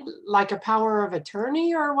need like a power of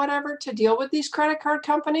attorney or whatever to deal with these credit card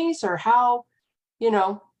companies, or how,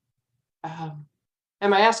 am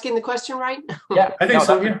I asking the question right? Yeah, I think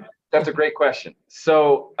so. Yeah. That's a great question.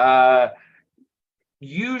 So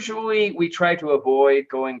usually we try to avoid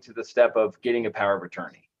going to the step of getting a power of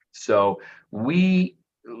attorney. So we,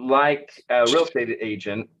 like a real estate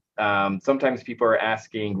agent, sometimes people are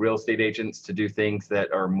asking real estate agents to do things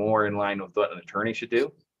that are more in line with what an attorney should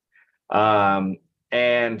do.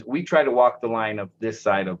 And we try to walk the line of this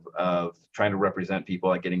side of trying to represent people,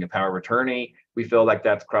 like getting a power of attorney. We feel like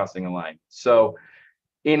that's crossing a line. So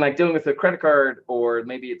in like dealing with a credit card, or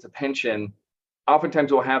maybe it's a pension,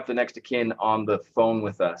 oftentimes we'll have the next of kin on the phone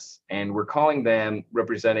with us, and we're calling them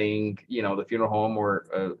representing, the funeral home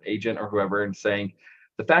or agent or whoever, and saying,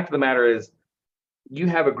 the fact of the matter is, you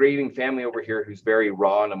have a grieving family over here who's very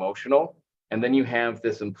raw and emotional, and then you have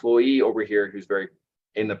this employee over here who's very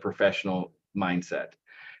in the professional mindset.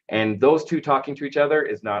 And those two talking to each other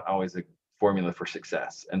is not always a formula for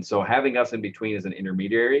success. And so having us in between as an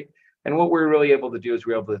intermediary, and what we're really able to do is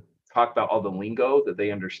we're able to talk about all the lingo that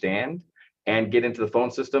they understand and get into the phone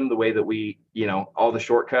system the way that we, all the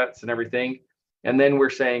shortcuts and everything. And then we're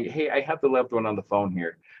saying, hey, I have the loved one on the phone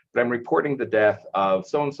here, but I'm reporting the death of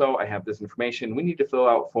so-and-so. I have this information. We need to fill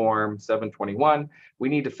out form 721. We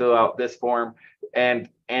need to fill out this form. And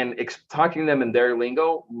talking to them in their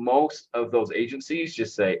lingo, most of those agencies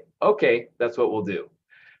just say, okay, that's what we'll do.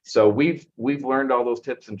 So we've learned all those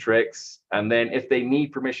tips and tricks. And then if they need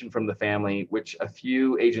permission from the family, which a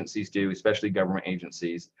few agencies do, especially government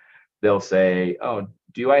agencies, they'll say, oh,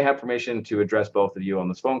 do I have permission to address both of you on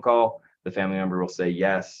this phone call? The family member will say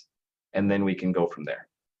yes, and then we can go from there.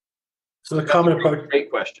 So the common approach. Great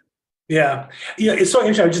question. Yeah, it's so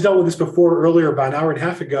interesting. I just dealt with this earlier, about an hour and a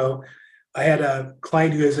half ago. I had a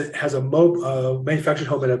client who has a manufactured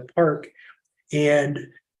home at a park, and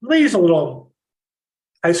the lady's a little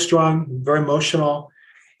high-strung, very emotional,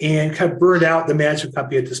 and kind of burned out the management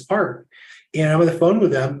company at this park. And I'm on the phone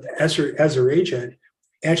with them as her agent,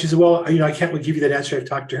 and she said, well, I can't really give you that answer. I've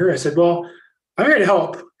talked to her. I said, well, I'm here to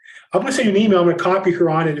help. I'm going to send you an email. I'm going to copy her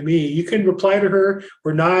on into me. You can reply to her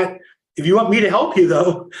or not if you want me to help you,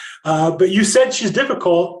 though. But you said she's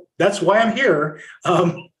difficult. That's why I'm here.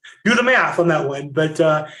 Do the math on that one. But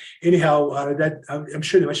anyhow, I'm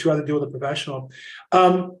sure they much rather deal with a professional.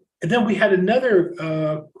 And then we had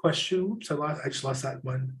another question. Oops, I just lost that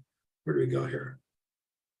one. Where do we go here?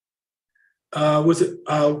 Was it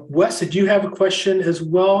Wes? Did you have a question as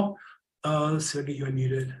well? Let's see if I get you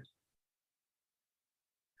unmuted.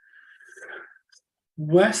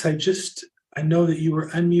 Wes, I know that you were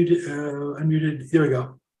unmuted. Unmuted. There we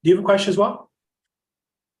go. Do you have a question as well?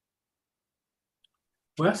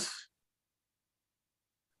 Wes?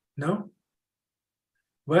 No?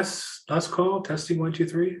 Wes, last call, testing 1, 2,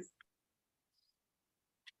 3.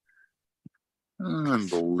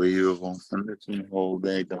 Unbelievable. I'm missing the whole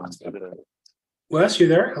day going to that. Wes, you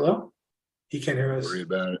there? Hello? He can't hear us. Worry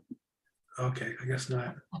about it. Okay, I guess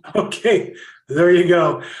not. Okay, there you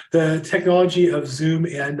go. The technology of Zoom.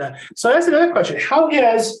 And so that's another question. How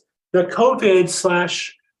has the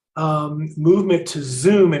COVID / movement to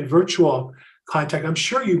Zoom and virtual contact, I'm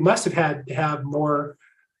sure you must have had to have more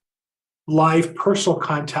live personal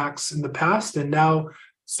contacts in the past, and now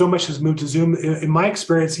so much has moved to Zoom. In my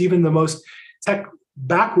experience, even the most tech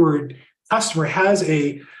backward customer has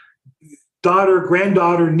a daughter,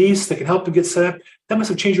 granddaughter, niece that can help them get set up. That must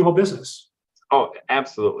have changed your whole business. Oh,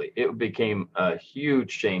 absolutely. It became a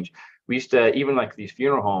huge change. We used to, even like these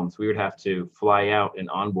funeral homes, we would have to fly out and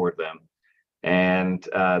onboard them. And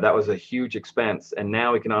that was a huge expense. And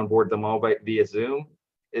now we can onboard them all via Zoom.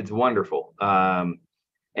 It's wonderful.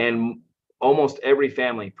 And almost every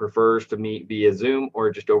family prefers to meet via Zoom or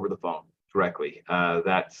just over the phone directly.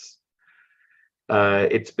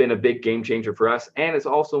 It's been a big game changer for us. And it's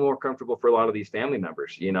also more comfortable for a lot of these family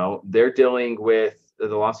members. You know, they're dealing with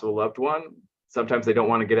the loss of a loved one. Sometimes they don't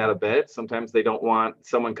want to get out of bed. Sometimes they don't want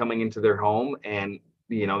someone coming into their home and,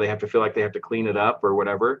 you know, they have to feel like they have to clean it up or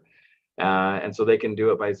whatever. And so they can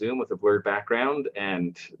do it by Zoom with a blurred background,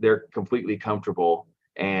 and they're completely comfortable,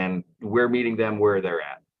 and we're meeting them where they're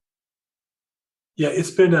at. Yeah,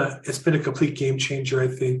 it's been a complete game changer, I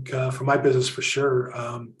think, for my business for sure.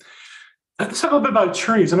 Let's talk a little bit about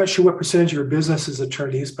attorneys. I'm not sure what percentage of your business is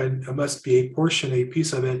attorneys, but it must be a portion, a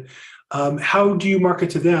piece of it. How do you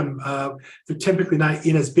market to them? They're typically not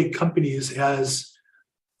in as big companies as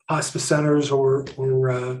hospice centers or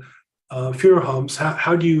funeral homes.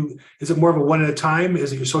 How do you? Is it more of a one at a time?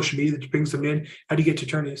 Is it your social media that brings them in? How do you get to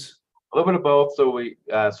attorneys? A little bit of both. So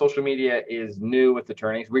social media is new with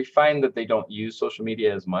attorneys. We find that they don't use social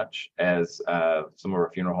media as much as some of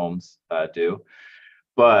our funeral homes do.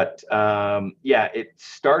 But yeah, it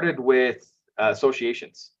started with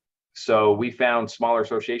associations. So we found smaller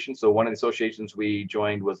associations. So one of the associations we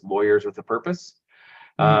joined was Lawyers with a Purpose.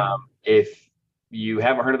 If you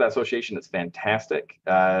haven't heard of that association, it's fantastic.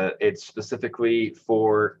 It's specifically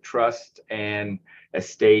for trust and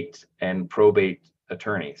estate and probate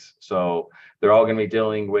attorneys. So they're all going to be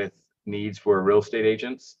dealing with needs for real estate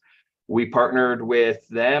agents. We partnered with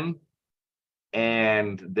them,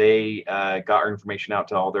 and they got our information out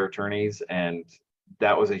to all their attorneys, and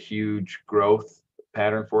that was a huge growth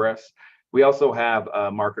pattern for us. We also have a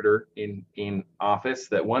marketer in office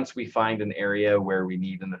that once we find an area where we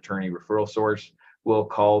need an attorney referral source, we'll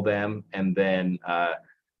call them, and then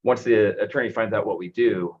once the attorney finds out what we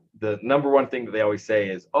do, the number one thing that they always say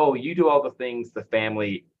is, "Oh, you do all the things the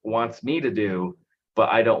family wants me to do, but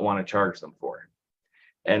I don't want to charge them for it."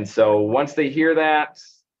 And so once they hear that,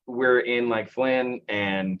 we're in like Flynn,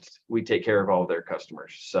 and we take care of all of their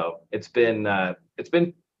customers. So it's been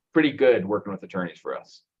pretty good working with attorneys for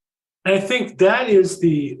us. And I think that is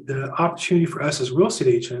the opportunity for us as real estate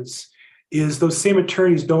agents, is those same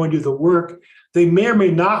attorneys don't want to do the work. They may or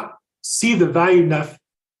may not see the value enough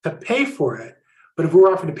to pay for it. But if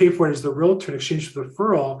we're offering to pay for it as the realtor in exchange for the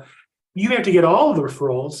referral, you have to get all of the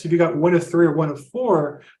referrals. If you got one of three or one of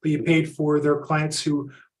four, but you paid for their clients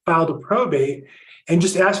who filed a probate, and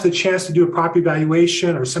just ask for the chance to do a property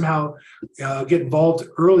evaluation or somehow get involved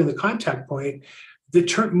early in the contact point,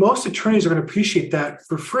 most attorneys are going to appreciate that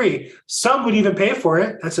for free. Some would even pay for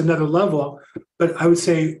it. That's another level. But I would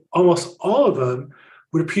say almost all of them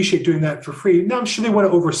would appreciate doing that for free. Now, I'm sure they want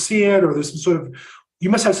to oversee it, or there's some sort of, you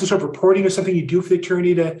must have some sort of reporting or something you do for the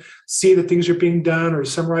attorney to see that things are being done or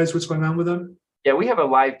summarize what's going on with them. Yeah, we have a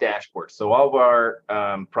live dashboard. So all of our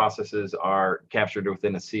processes are captured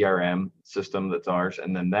within a CRM system that's ours.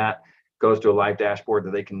 And then that goes to a live dashboard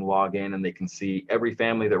that they can log in, and they can see every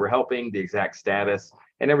family that we're helping, the exact status,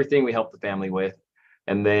 and everything we help the family with.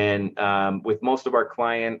 And then with most of our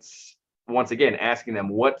clients, once again, asking them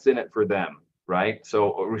what's in it for them, right?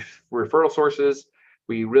 So referral sources,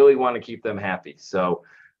 we really want to keep them happy. So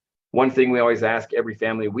one thing we always ask every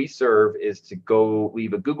family we serve is to go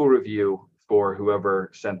leave a Google review for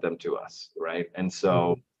whoever sent them to us, right? And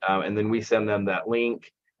so, and then we send them that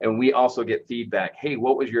link, and we also get feedback. Hey,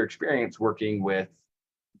 what was your experience working with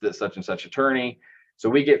the such and such attorney? So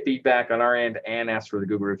we get feedback on our end and ask for the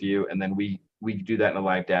Google review, and then we do that in a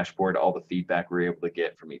live dashboard, all the feedback we're able to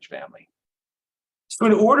get from each family.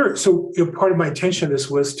 So part of my intention of this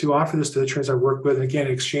was to offer this to the attorneys I work with, and again,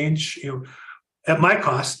 in exchange, at my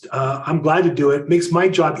cost. I'm glad to do it. Makes my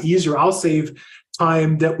job easier. I'll save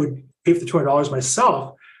time that would pay for the $200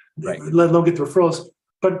 myself, right, let alone get the referrals.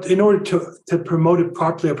 But in order to promote it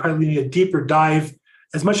properly, I probably need a deeper dive.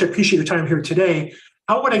 As much as I appreciate your time here today,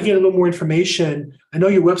 how would I get a little more information? I know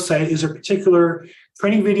your website. Is there particular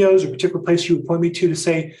training videos or particular place you would point me to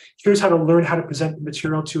say, here's how to learn how to present the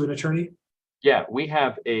material to an attorney? Yeah, we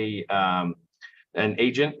have an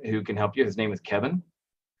agent who can help you. His name is Kevin.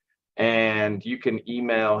 And you can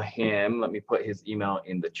email him. Let me put his email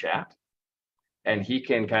in the chat. And he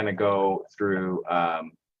can kind of go through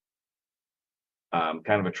kind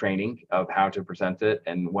of a training of how to present it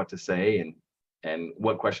and what to say. And and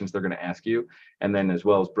what questions they're going to ask you, and then as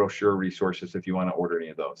well as brochure resources if you want to order any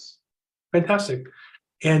of those. Fantastic.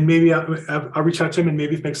 And maybe I'll reach out to him, and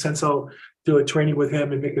maybe if it makes sense, I'll do a training with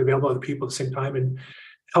him and make it available to other people at the same time, and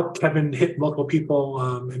help Kevin hit multiple people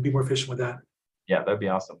and be more efficient with that. Yeah, that'd be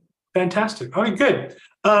awesome. Fantastic. All right, good.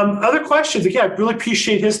 Other questions? Again, I really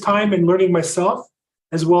appreciate his time and learning myself,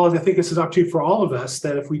 as well as I think this is an opportunity for all of us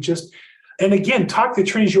that if we just, and again, talk to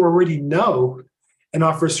attorneys you already know and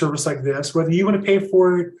offer a service like this, whether you want to pay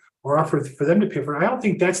for it or offer for them to pay for it. I don't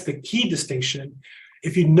think that's the key distinction.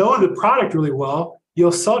 If you know the product really well,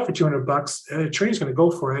 you'll sell it for $200. An attorney's going to go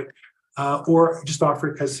for it, or just offer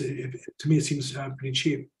it because to me it seems pretty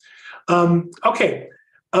cheap. Okay.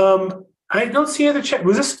 I don't see any other chat.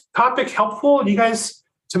 Was this topic helpful? You guys,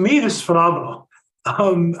 to me, this is phenomenal.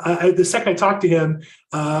 The second I talked to him,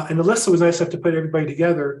 and Alyssa was nice enough to put everybody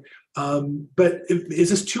together. But is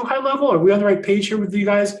this too high level? Are we on the right page here with you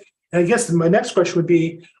guys? And I guess my next question would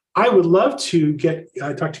be, I would love to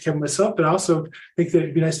talk to Kevin myself, but I also think that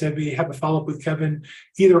it'd be nice to have a follow-up with Kevin,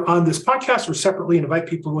 either on this podcast or separately, and invite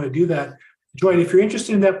people who want to do that. Join. If you're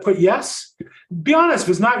interested in that, put yes. Be honest. If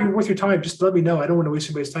it's not worth your time, just let me know. I don't want to waste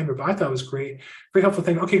anybody's time here, but I thought it was great. Very helpful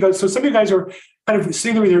thing. Okay, guys. So some of you guys are kind of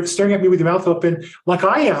sitting there staring at me with your mouth open, like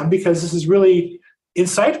I am, because this is really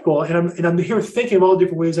insightful, and I'm here thinking of all the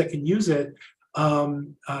different ways I can use it.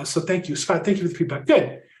 So thank you, Scott. Thank you for the feedback.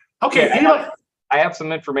 Good. Okay. Yeah, I have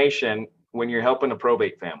some information when you're helping a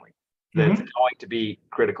probate family that's going to be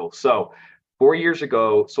critical. So 4 years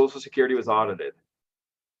ago, Social Security was audited.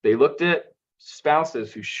 They looked at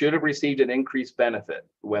spouses who should have received an increased benefit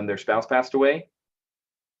when their spouse passed away.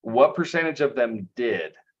 What percentage of them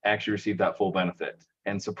did actually receive that full benefit?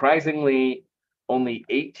 And surprisingly, only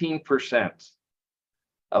 18%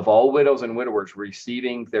 of all widows and widowers were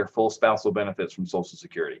receiving their full spousal benefits from Social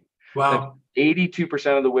Security. Wow.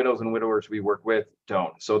 82% of the widows and widowers we work with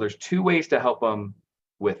don't. So there's two ways to help them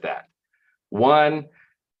with that. One,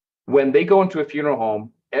 when they go into a funeral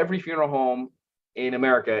home, every funeral home in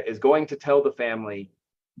America is going to tell the family,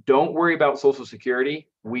 don't worry about Social Security,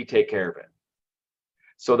 we take care of it.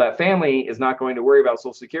 So that family is not going to worry about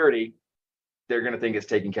Social Security, they're going to think it's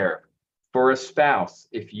taken care of. For a spouse,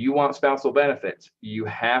 if you want spousal benefits, you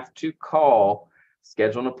have to call,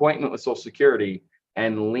 schedule an appointment with Social Security,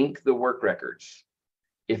 and link the work records.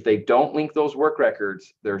 If they don't link those work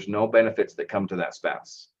records, there's no benefits that come to that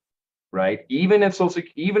spouse, right? Even if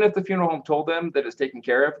the funeral home told them that it's taken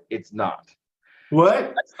care of, it's not.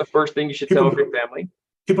 What? That's the first thing you should tell every family.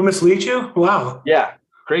 People mislead you? Wow. Yeah,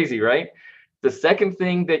 crazy, right? The second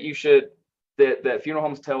thing that that funeral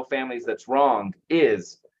homes tell families that's wrong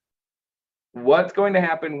is what's going to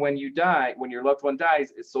happen when you die, when your loved one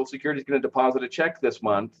dies, is Social Security is going to deposit a check this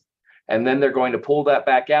month, and then they're going to pull that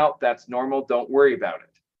back out. That's normal. Don't worry about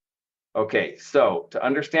it. Okay, so to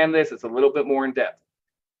understand this, it's a little bit more in depth.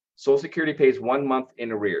 Social Security pays 1 month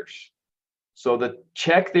in arrears. So the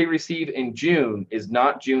check they receive in June is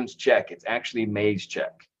not June's check. It's actually May's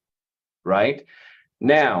check, right?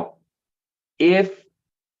 Now, if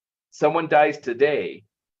someone dies today,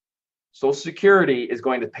 Social Security is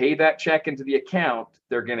going to pay that check into the account.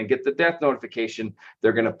 They're going to get the death notification.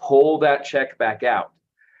 They're going to pull that check back out.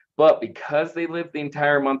 But because they lived the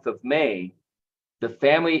entire month of May, the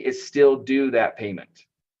family is still due that payment.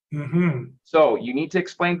 So you need to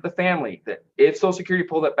explain to the family that if Social Security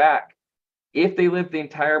pulled it back, if they lived the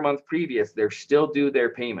entire month previous, they're still due their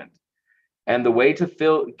payment. And the way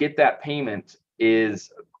to get that payment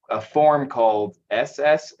is a form called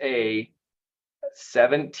SSA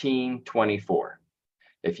 1724.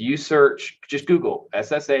 If you search, just Google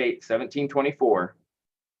SSA 1724,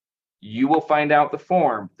 you will find out the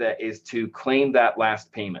form that is to claim that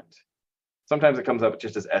last payment. Sometimes it comes up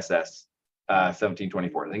just as SS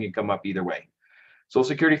 1724. I think it can come up either way. Social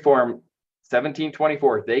Security form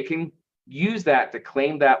 1724, they can use that to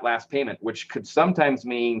claim that last payment, which could sometimes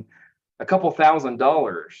mean a couple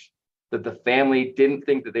 $1,000s that the family didn't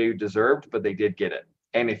think that they deserved, but they did get it.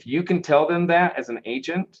 And if you can tell them that as an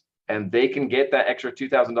agent and they can get that extra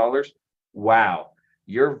 $2,000, wow,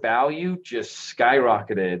 your value just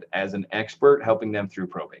skyrocketed as an expert helping them through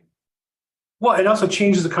probate. Well, it also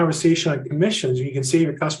changes the conversation on commissions. You can save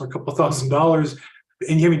your customer a couple $1,000s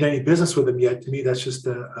and you haven't done any business with them yet. To me, that's just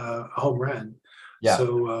a home run. Yeah.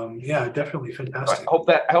 So yeah, definitely fantastic.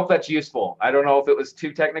 I hope that's useful. I don't know if it was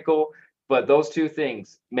too technical, but those two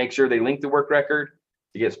things, make sure they link the work record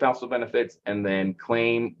to get spousal benefits and then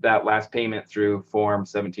claim that last payment through form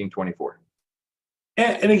 1724.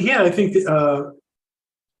 And again, I think that,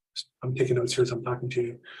 I'm taking notes here as I'm talking to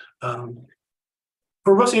you.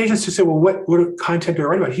 For most agents who say, well, what content do I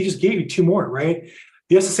write about? He just gave you two more, right?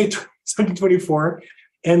 The SSA 1724,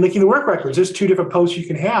 and linking the work records. There's 2 different posts you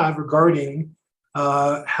can have regarding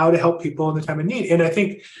how to help people in the time of need. And I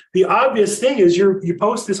think the obvious thing is you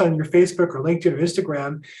post this on your Facebook or LinkedIn or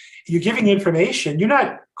Instagram, you're giving information. You're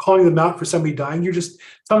not calling them out for somebody dying. You're just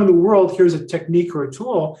telling the world, here's a technique or a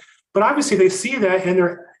tool. But obviously they see that and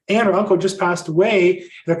their aunt or uncle just passed away, and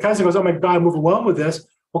their cousin goes, oh my God, I'm overwhelmed with this.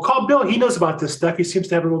 Well, call Bill. He knows about this stuff. He seems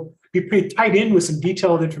to be pretty tied in with some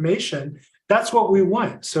detailed information. That's what we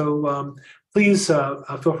want. So please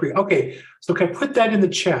feel free. Okay, so can I put that in the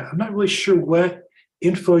chat? I'm not really sure what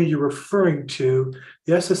info you're referring to.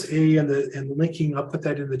 The SSA and the linking, I'll put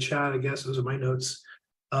that in the chat, I guess. Those are my notes.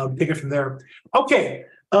 Take it from there. Okay,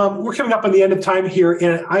 we're coming up on the end of time here.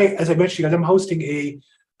 And as I mentioned, guys, I'm hosting a,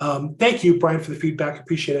 thank you, Brian, for the feedback.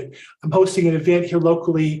 Appreciate it. I'm hosting an event here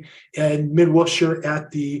locally in Mid-Wilshire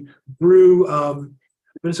at the Brew,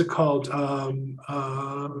 what is it called?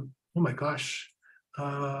 Oh my gosh.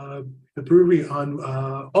 The brewery on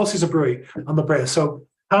All Season Brewery on La Brea. So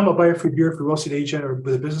come, I'll buy a free beer for roasted agent or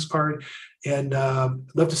with a business card, and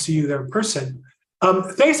love to see you there in person.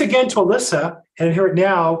 Thanks again to Alyssa and Here It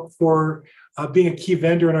Now for being a key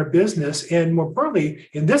vendor in our business, and more importantly,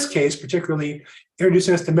 in this case, particularly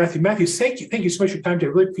introducing us to Matthew. Matthew, thank you so much for your time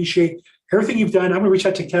today. I really appreciate everything you've done. I'm going to reach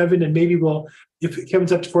out to Kevin, and maybe if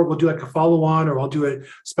Kevin's up for it, we'll do like a follow-on, or I'll do a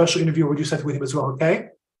special interview, or we'll do something with him as well. Okay.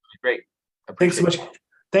 Great. Thanks so much.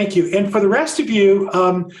 Thank you. And for the rest of you,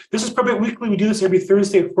 this is Probate Weekly. We do this every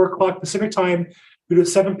Thursday at 4 o'clock Pacific time. We do it at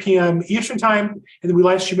 7 p.m. Eastern time, and then we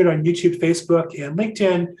live stream it on YouTube, Facebook, and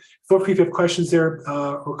LinkedIn. Feel free if you have questions there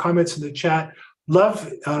or comments in the chat. Love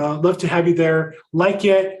to have you there. Like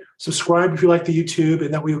it, subscribe if you like the YouTube,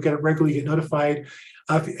 and that way you'll get it regularly, get notified.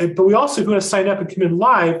 But we also, if you want to sign up and come in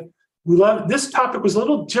live, we love this topic was a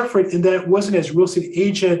little different in that it wasn't as real estate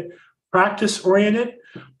agent practice oriented,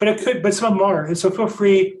 but some of them are. And so feel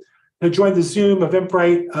free to join the Zoom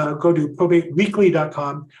Eventbrite. Go to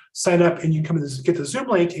probateweekly.com, sign up, and you can come and get the Zoom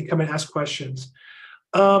link and come and ask questions.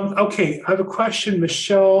 Okay, I have a question,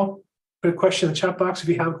 Michelle. Put a question in the chat box if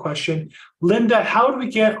you have a question. Linda, how do we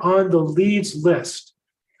get on the leads list?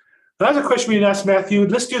 That's a question we didn't ask Matthew.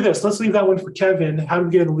 Let's do this. Let's leave that one for Kevin. How do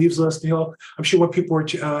we get on the leads list? I'm sure what people were,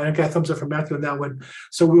 I got a thumbs up from Matthew on that one.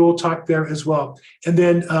 So we will talk there as well. And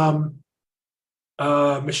then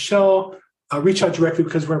Michelle, reach out directly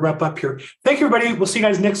because we're going to wrap up here. Thank you, everybody. We'll see you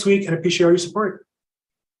guys next week, and I appreciate all your support.